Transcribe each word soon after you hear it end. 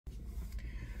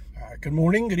Good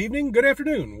morning, good evening, good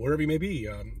afternoon, wherever you may be.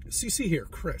 CC here,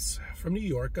 Chris, from New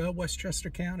York, Westchester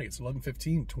County. It's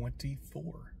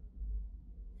 11/15/24.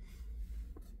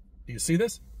 Do you see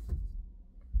this?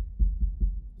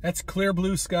 That's clear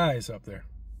blue skies up there.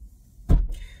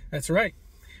 That's right.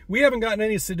 We haven't gotten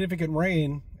any significant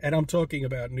rain, and I'm talking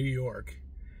about New York,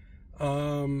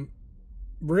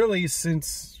 really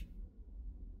since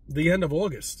the end of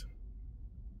August.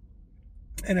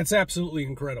 And it's absolutely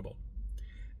incredible.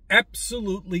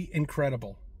 Absolutely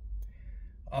incredible.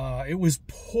 It was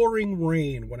pouring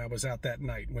rain when I was out that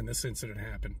night when this incident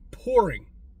happened. Pouring.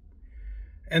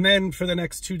 And then for the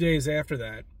next 2 days after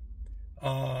that,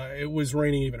 it was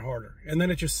raining even harder. And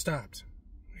then it just stopped.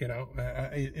 You know,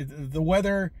 the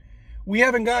weather, we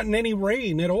haven't gotten any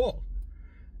rain at all.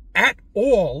 At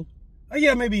all.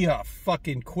 Yeah, maybe a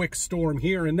fucking quick storm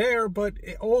here and there, but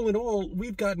all in all,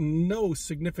 we've gotten no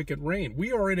significant rain.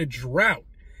 We are in a drought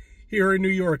here in New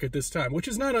York at this time, which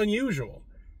is not unusual.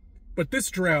 But this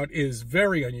drought is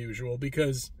very unusual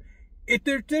because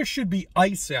there should be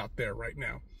ice out there right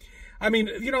now. I mean,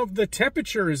 you know, the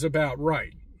temperature is about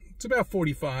right. It's about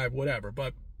 45, whatever,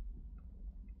 but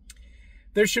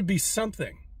there should be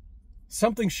something.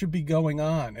 Something should be going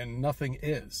on, and nothing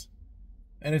is.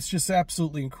 And it's just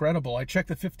absolutely incredible. I checked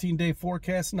the 15-day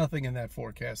forecast, nothing in that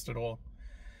forecast at all.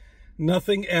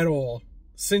 Nothing at all.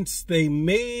 Since they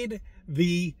made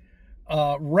the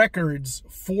records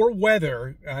for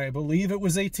weather, I believe it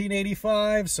was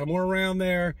 1885, somewhere around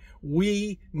there,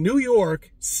 New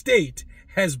York State,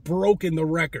 has broken the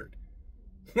record.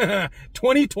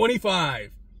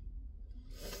 2025.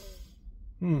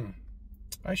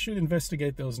 I should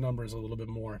investigate those numbers a little bit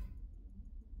more.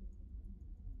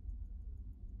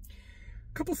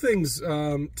 A couple things.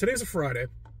 Today's a Friday.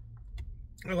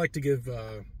 I like to give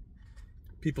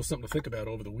people something to think about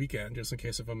over the weekend, just in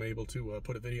case if I'm able to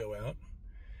put a video out.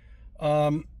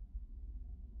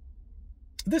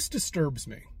 This disturbs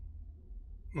me,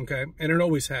 okay? And it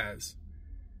always has.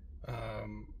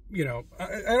 You know,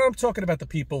 I'm talking about the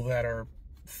people that are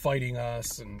fighting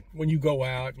us, and when you go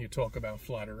out and you talk about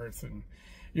Flat Earth and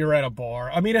you're at a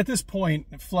bar. I mean, at this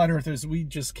point, Flat Earthers, we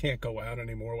just can't go out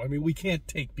anymore. I mean, we can't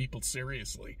take people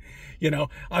seriously. You know,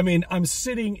 I mean, I'm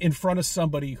sitting in front of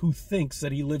somebody who thinks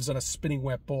that he lives on a spinning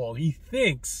wet ball. He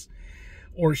thinks,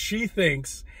 or she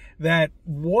thinks, that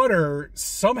water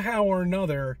somehow or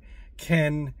another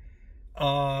can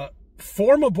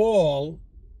form a ball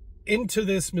into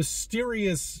this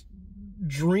mysterious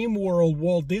dream world,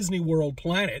 Walt Disney World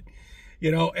planet,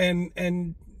 you know,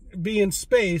 and be in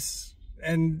space.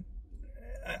 And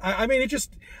I mean,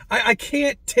 I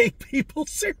can't take people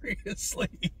seriously,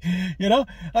 you know,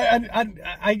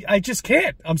 I just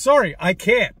can't. I'm sorry. I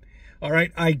can't. All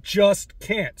right. I just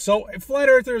can't. So Flat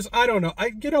Earthers, I don't know.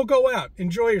 Go out,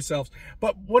 enjoy yourselves.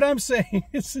 But what I'm saying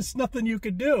is there's nothing you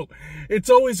can do. It's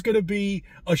always going to be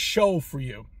a show for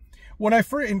you. When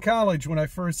in college, I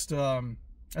think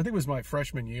it was my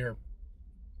freshman year,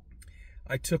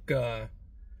 I took,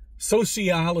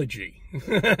 sociology.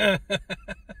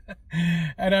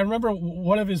 And I remember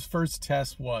one of his first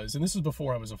tests was, and this is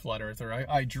before I was a Flat Earther,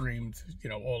 I dreamed, you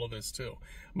know, all of this too,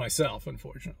 myself,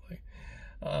 unfortunately.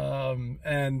 You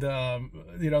know,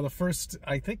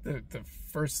 I think the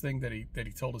first thing that he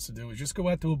told us to do was just go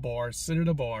out to a bar, sit at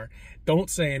a bar,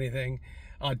 don't say anything,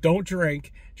 don't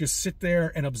drink, just sit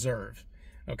there and observe.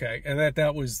 Okay, and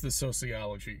that was the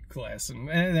sociology class, and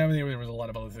I mean, there was a lot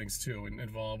of other things too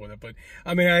involved with it. But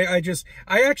I mean, I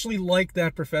actually liked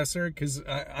that professor because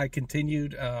I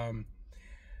continued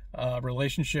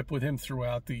relationship with him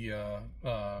throughout the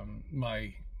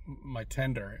my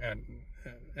tenure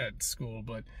at school.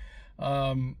 But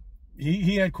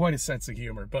he had quite a sense of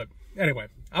humor. But anyway,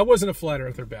 I wasn't a Flat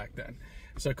Earther back then,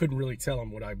 so I couldn't really tell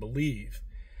him what I believe.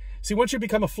 See, once you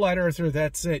become a Flat Earther,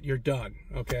 that's it. You're done,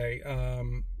 okay?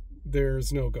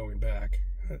 There's no going back.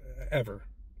 Ever.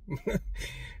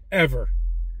 Ever.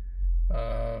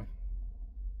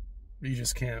 You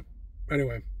just can't.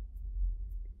 Anyway.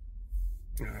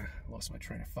 I lost my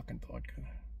train of fucking thought.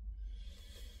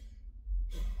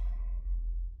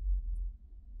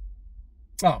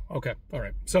 Oh, okay. All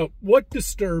right. So, what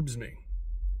disturbs me?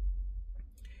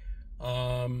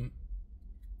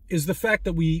 Is the fact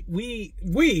that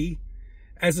we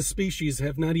as a species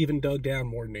have not even dug down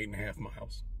more than 8.5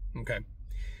 miles. Okay.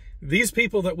 These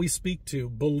people that we speak to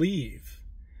believe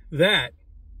that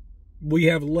we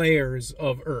have layers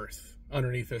of earth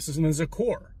underneath us, and there's a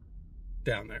core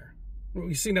down there.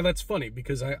 You see, now that's funny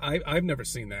because I've never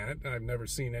seen that. I've never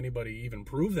seen anybody even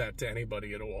prove that to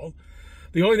anybody at all.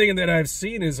 The only thing that I've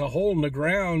seen is a hole in the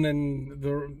ground, and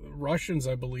the Russians,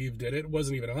 I believe, did it. It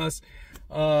wasn't even us,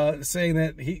 saying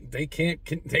that they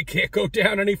can't go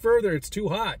down any further. It's too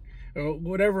hot, or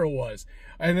whatever it was.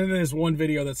 And then there's one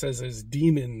video that says there's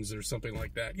demons or something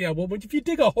like that. Yeah, well, if you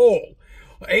dig a hole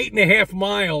 8.5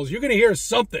 miles, you're going to hear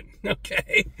something,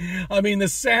 okay? I mean, the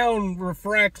sound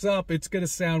refracts up. It's going to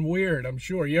sound weird, I'm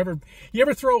sure. You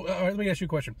ever throw, let me ask you a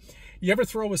question. You ever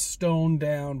throw a stone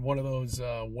down one of those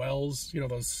wells, you know,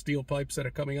 those steel pipes that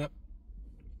are coming up,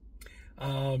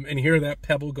 and hear that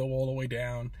pebble go all the way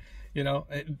down? You know,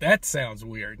 that sounds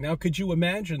weird. Now, could you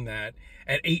imagine that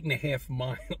at 8.5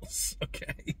 miles?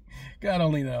 Okay, God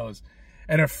only knows.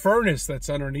 And a furnace that's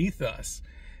underneath us.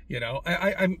 You know,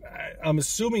 I'm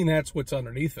assuming that's what's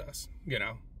underneath us. You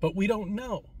know, but we don't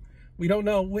know. We don't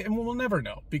know, and we'll never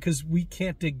know because we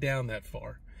can't dig down that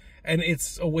far, and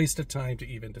it's a waste of time to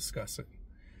even discuss it.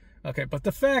 Okay, but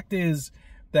the fact is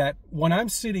that when I'm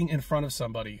sitting in front of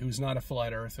somebody who's not a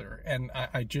flat earther, and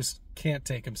I just can't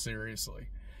take him seriously.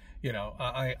 You know,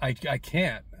 I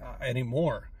can't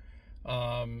anymore.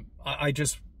 I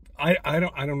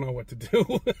don't know what to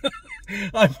do.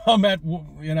 I'm at,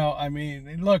 you know, I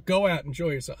mean, look, go out, enjoy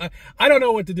yourself. I don't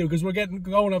know what to do because we're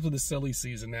going up to the silly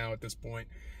season now at this point.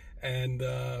 And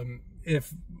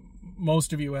if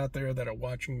most of you out there that are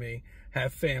watching me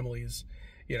have families,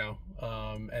 you know,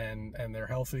 and they're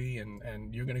healthy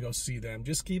and you're going to go see them,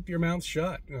 just keep your mouth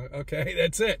shut. Okay,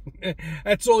 that's it.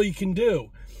 That's all you can do.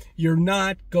 You're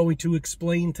not going to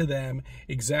explain to them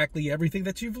exactly everything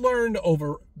that you've learned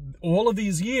over all of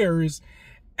these years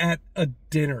at a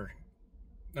dinner.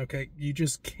 Okay, you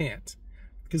just can't.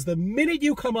 Because the minute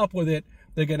you come up with it,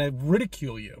 they're going to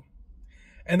ridicule you.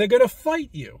 And they're going to fight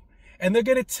you. And they're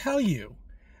going to tell you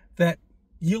that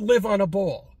you live on a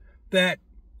ball. That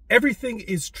everything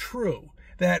is true.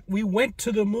 That we went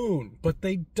to the moon. But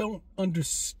they don't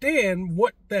understand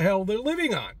what the hell they're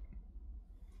living on.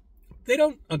 They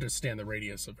don't understand the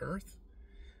radius of Earth.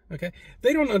 Okay?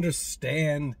 They don't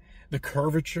understand the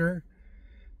curvature.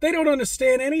 They don't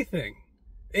understand anything.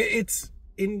 It's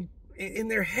in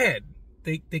their head.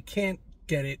 They can't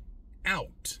get it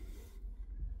out.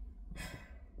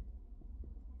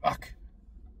 Fuck.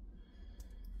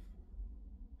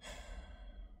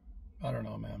 I don't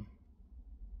know, man.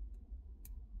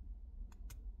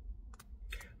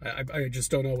 I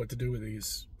just don't know what to do with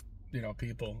these, you know,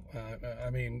 people. I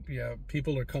mean, yeah,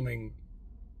 people are coming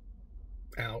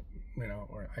out, you know,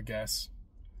 or I guess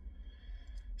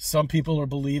some people are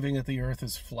believing that the earth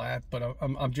is flat, but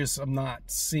I'm not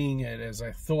seeing it as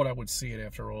I thought I would see it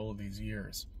after all of these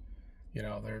years. You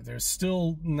know, they're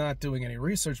still not doing any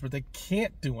research, but they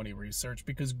can't do any research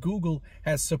because Google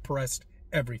has suppressed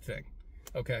everything.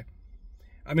 Okay?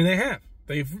 I mean, they have.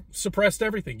 They've suppressed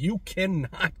everything. You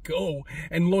cannot go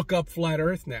and look up flat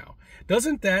earth now.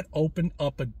 Doesn't that open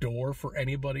up a door for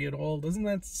anybody at all? Doesn't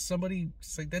that somebody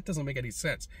say that doesn't make any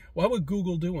sense? Why would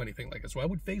Google do anything like this? Why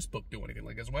would Facebook do anything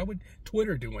like this? Why would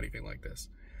Twitter do anything like this?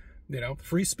 You know,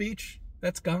 free speech,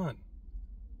 that's gone.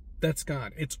 That's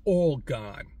gone. It's all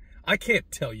gone. I can't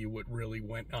tell you what really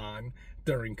went on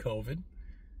during COVID.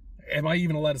 Am I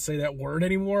even allowed to say that word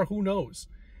anymore? Who knows?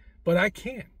 But I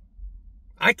can't.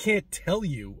 I can't tell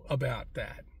you about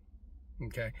that,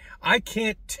 okay? I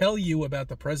can't tell you about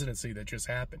the presidency that just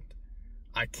happened.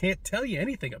 I can't tell you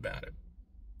anything about it.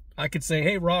 I could say,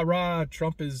 hey, rah, rah,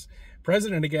 Trump is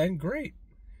president again. Great,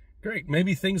 great.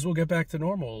 Maybe things will get back to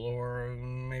normal, or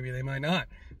maybe they might not.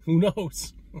 Who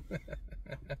knows?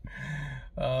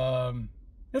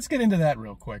 Let's get into that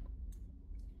real quick.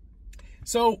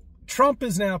 So Trump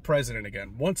is now president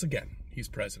again. Once again, he's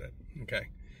president, okay?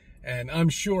 And I'm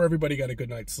sure everybody got a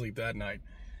good night's sleep that night,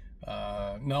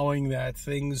 knowing that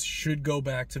things should go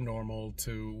back to normal,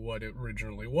 to what it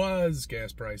originally was,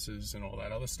 gas prices and all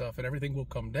that other stuff, and everything will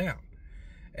come down.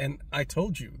 And I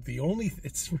told you,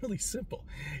 it's really simple.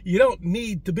 You don't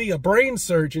need to be a brain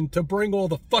surgeon to bring all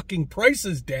the fucking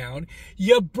prices down.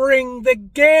 You bring the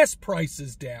gas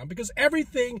prices down because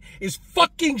everything is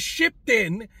fucking shipped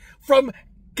in from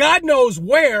God knows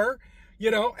where,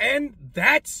 you know, and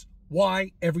that's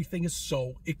why everything is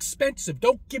so expensive.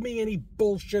 Don't give me any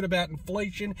bullshit about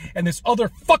inflation and this other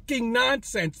fucking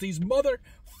nonsense. These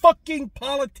motherfucking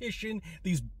politicians,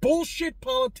 these bullshit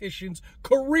politicians,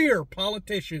 career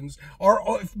politicians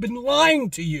have been lying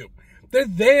to you. They're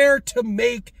there to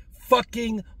make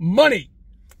fucking money.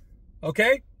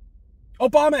 Okay?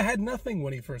 Obama had nothing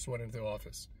when he first went into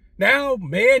office. Now,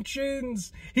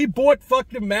 mansions. He bought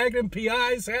fucking Magnum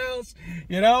PI's house.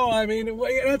 You know, I mean,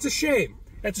 that's a shame.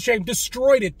 That's a shame.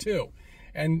 Destroyed it, too,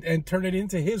 and turned it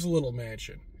into his little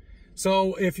mansion.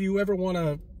 So if you ever want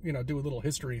to, you know, do a little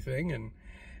history thing and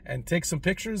and take some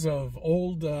pictures of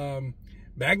old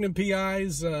Magnum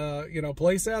PI's,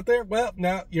 place out there. Well,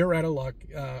 now you're out of luck.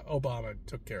 Obama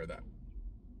took care of that.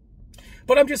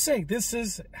 But I'm just saying, this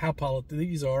is how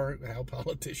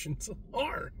politicians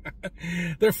are.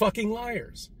 They're fucking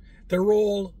liars. They're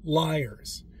all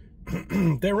liars.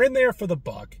 They're in there for the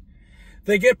buck.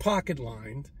 They get pocket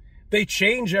lined. They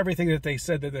change everything that they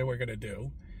said that they were going to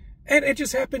do. And it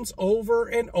just happens over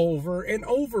and over and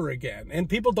over again. And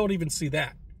people don't even see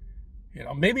that.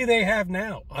 Maybe they have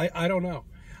now. I don't know.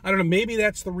 I don't know. Maybe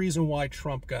that's the reason why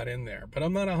Trump got in there. But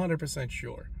I'm not 100%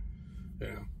 sure.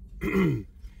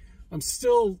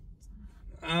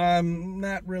 I'm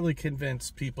not really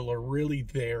convinced people are really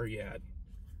there yet.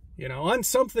 On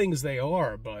some things they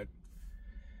are, but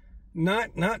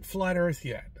not flat Earth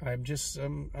yet. I'm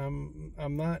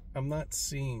not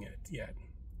seeing it yet.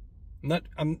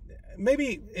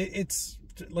 Maybe it's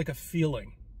like a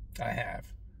feeling I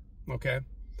have. Okay,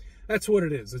 that's what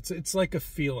it is. It's like a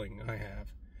feeling I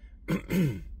have.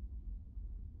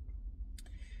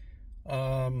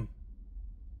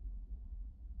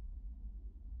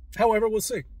 However, we'll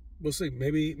see. We'll see.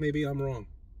 Maybe I'm wrong.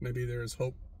 Maybe there's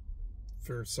hope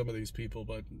for some of these people,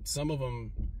 but some of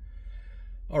them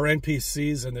are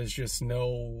NPCs, and there's just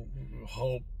no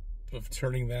hope of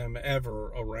turning them ever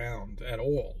around at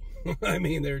all. I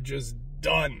mean, they're just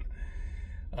done.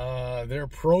 They're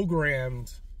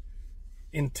programmed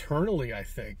internally, I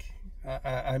think.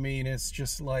 I mean, it's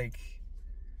just like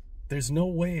there's no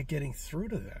way of getting through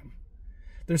to them.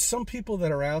 There's some people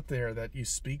that are out there that you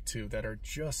speak to that are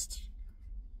just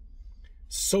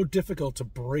so difficult to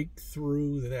break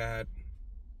through that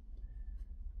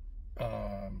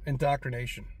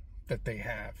indoctrination that they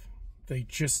have. They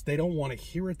don't want to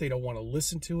hear it. They don't want to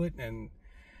listen to it. And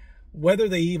whether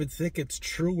they even think it's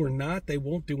true or not, they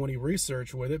won't do any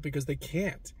research with it because they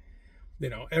can't.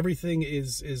 Everything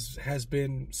has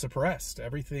been suppressed.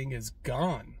 Everything is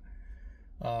gone.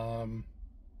 All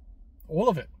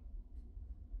of it.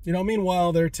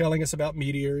 Meanwhile, they're telling us about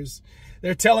meteors.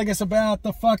 They're telling us about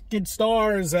the fucking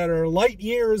stars that are light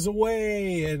years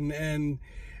away and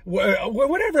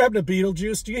whatever happened to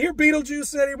Beetlejuice? Do you hear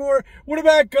Beetlejuice anymore? What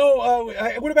about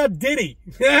Diddy?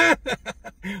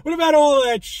 What about all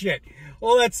that shit?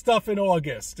 All that stuff in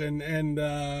August and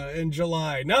in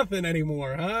July. Nothing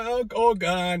anymore, huh? Oh,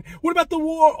 gone. What about the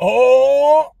war?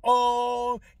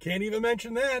 Oh, can't even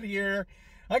mention that here.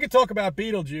 I could talk about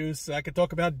Beetlejuice, I could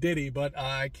talk about Diddy, but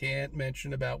I can't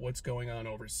mention about what's going on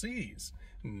overseas.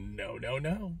 No.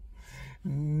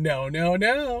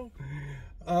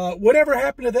 Whatever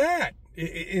happened to that?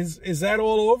 Is that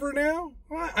all over now?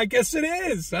 Well, I guess it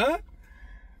is, huh?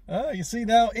 You see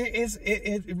now, this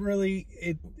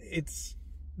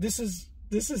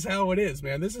is how it is,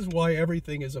 man. This is why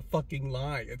everything is a fucking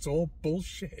lie. It's all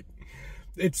bullshit.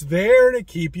 It's there to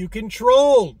keep you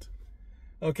controlled.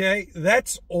 Okay,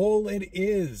 that's all it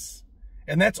is.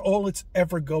 And that's all it's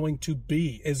ever going to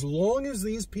be. As long as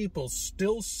these people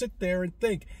still sit there and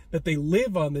think that they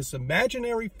live on this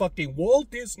imaginary fucking Walt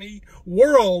Disney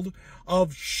world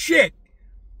of shit,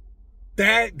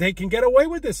 that they can get away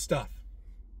with this stuff.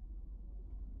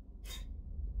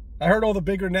 I heard all the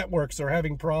bigger networks are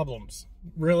having problems.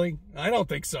 Really? I don't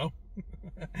think so.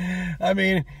 I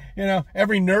mean,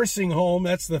 every nursing home,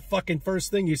 that's the fucking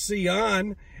first thing you see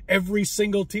on every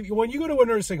single TV. When you go to a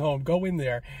nursing home, go in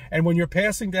there, and when you're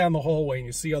passing down the hallway and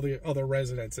you see other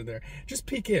residents in there, just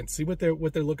peek in, see what they're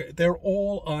looking at. They're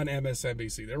all on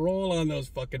MSNBC. They're all on those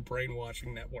fucking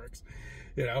brainwashing networks,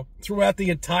 throughout the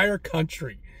entire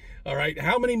country. All right,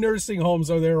 how many nursing homes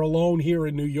are there alone here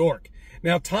in New York?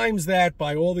 Now times that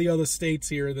by all the other states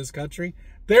here in this country.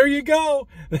 There you go.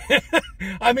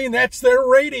 I mean, that's their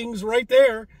ratings right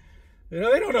there. They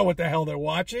don't know what the hell they're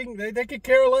watching. They could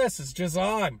care less. It's just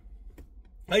on.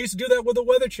 I used to do that with the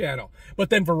Weather Channel. But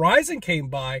then Verizon came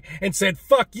by and said,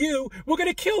 fuck you, we're going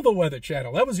to kill the Weather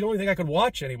Channel. That was the only thing I could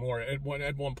watch anymore at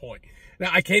one point.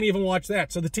 Now, I can't even watch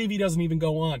that. So the TV doesn't even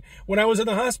go on. When I was in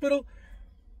the hospital,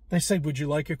 they said, would you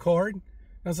like your card? And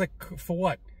I was like, for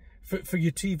what? For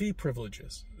your TV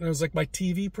privileges. And I was like, my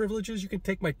TV privileges? You can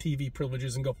take my TV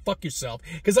privileges and go fuck yourself.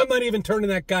 Because I'm not even turning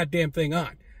that goddamn thing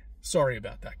on. Sorry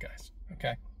about that, guys.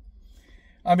 Okay?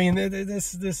 I mean,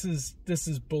 this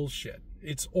is bullshit.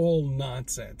 It's all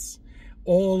nonsense.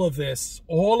 All of this,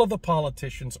 all of the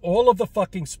politicians, all of the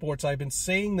fucking sports. I've been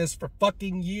saying this for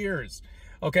fucking years.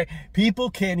 Okay? People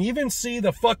can't even see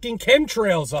the fucking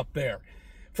chemtrails up there.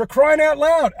 For crying out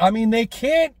loud. I mean, they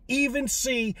can't even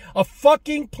see a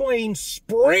fucking plane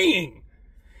spraying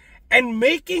and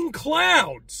making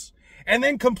clouds and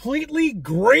then completely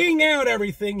graying out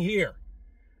everything here.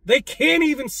 They can't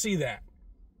even see that.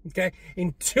 Okay?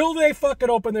 Until they fucking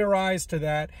open their eyes to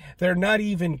that, they're not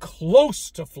even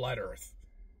close to flat Earth.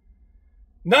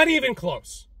 Not even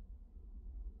close.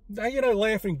 Now, you know,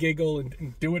 laugh and giggle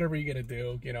and do whatever you're going to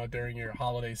do, you know, during your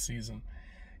holiday season,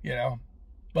 you know.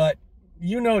 But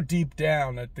you know deep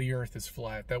down that the Earth is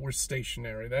flat, that we're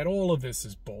stationary, that all of this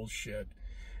is bullshit.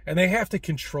 And they have to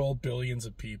control billions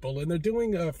of people, and they're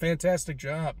doing a fantastic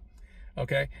job,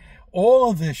 okay?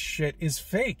 All of this shit is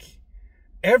fake.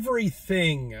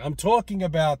 Everything, I'm talking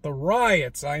about the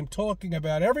riots, I'm talking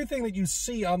about everything that you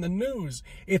see on the news,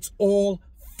 it's all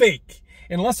fake.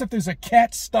 Unless if there's a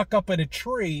cat stuck up in a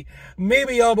tree,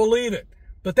 maybe I'll believe it.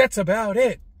 But that's about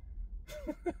it.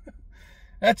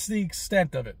 That's the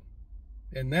extent of it.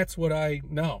 And that's what I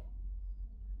know.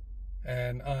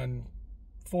 And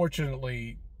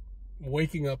unfortunately,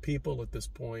 waking up people at this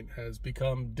point has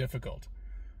become difficult.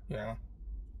 Yeah.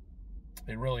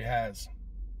 It really has.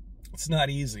 It's not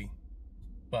easy.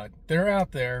 But they're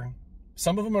out there.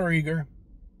 Some of them are eager.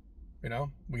 You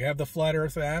know, we have the Flat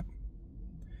Earth app.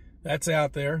 That's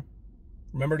out there.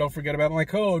 Remember, don't forget about my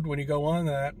code when you go on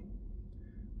that.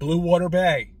 Blue Water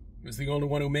Bay is the only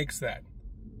one who makes that.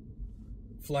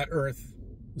 Flat Earth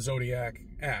Zodiac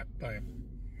app. I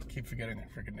keep forgetting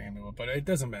the freaking name of it, but it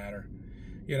doesn't matter.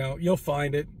 You know, you'll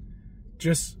find it.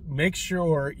 Just make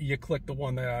sure you click the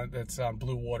one that's on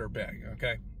Blue Water Bay,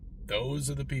 okay? Those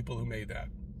are the people who made that.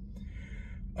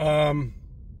 And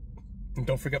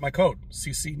don't forget my code,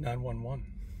 CC911.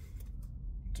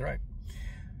 That's right.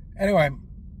 Anyway,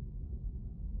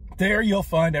 there you'll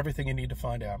find everything you need to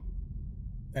find out.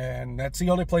 And that's the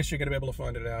only place you're going to be able to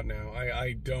find it out now.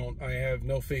 I have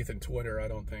no faith in Twitter. I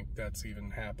don't think that's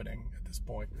even happening at this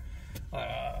point.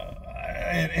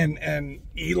 And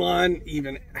Elon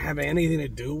even have anything to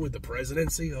do with the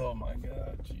presidency? Oh my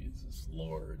God, Jesus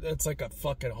Lord. That's like a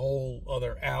fucking whole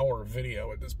other hour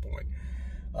video at this point.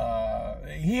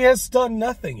 He has done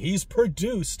nothing. He's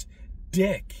produced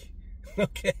dick.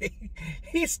 Okay?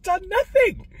 He's done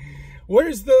nothing.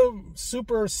 Where's the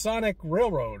supersonic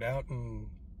railroad out in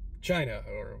China?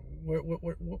 Or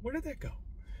where did that go?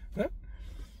 Huh?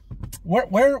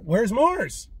 Where's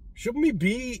Mars? Shouldn't we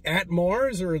be at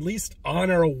Mars, or at least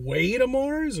on our way to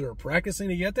Mars, or practicing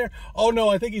to get there? Oh no,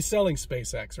 I think he's selling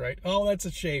SpaceX, right? Oh, that's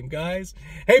a shame, guys.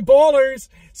 Hey, ballers,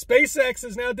 SpaceX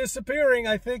is now disappearing.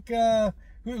 I think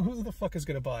who the fuck is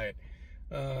gonna buy it?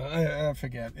 I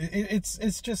forget.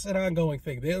 It's just an ongoing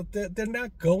thing. They're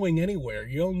not going anywhere.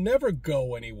 You'll never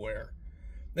go anywhere.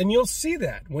 And you'll see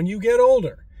that when you get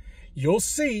older. You'll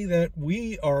see that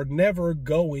we are never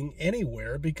going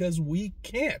anywhere because we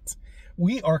can't.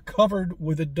 We are covered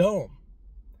with a dome.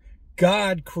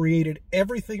 God created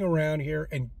everything around here,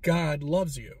 and God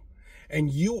loves you.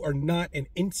 And you are not an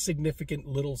insignificant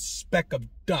little speck of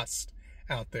dust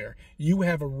out there. You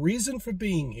have a reason for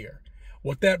being here.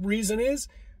 What that reason is,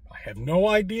 I have no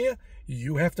idea.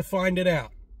 You have to find it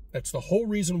out. That's the whole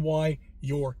reason why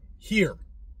you're here.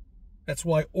 That's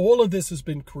why all of this has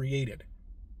been created.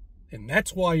 And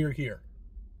that's why you're here.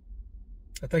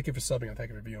 I thank you for subbing. I thank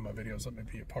you for viewing my videos. Let me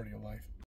be a part of your life.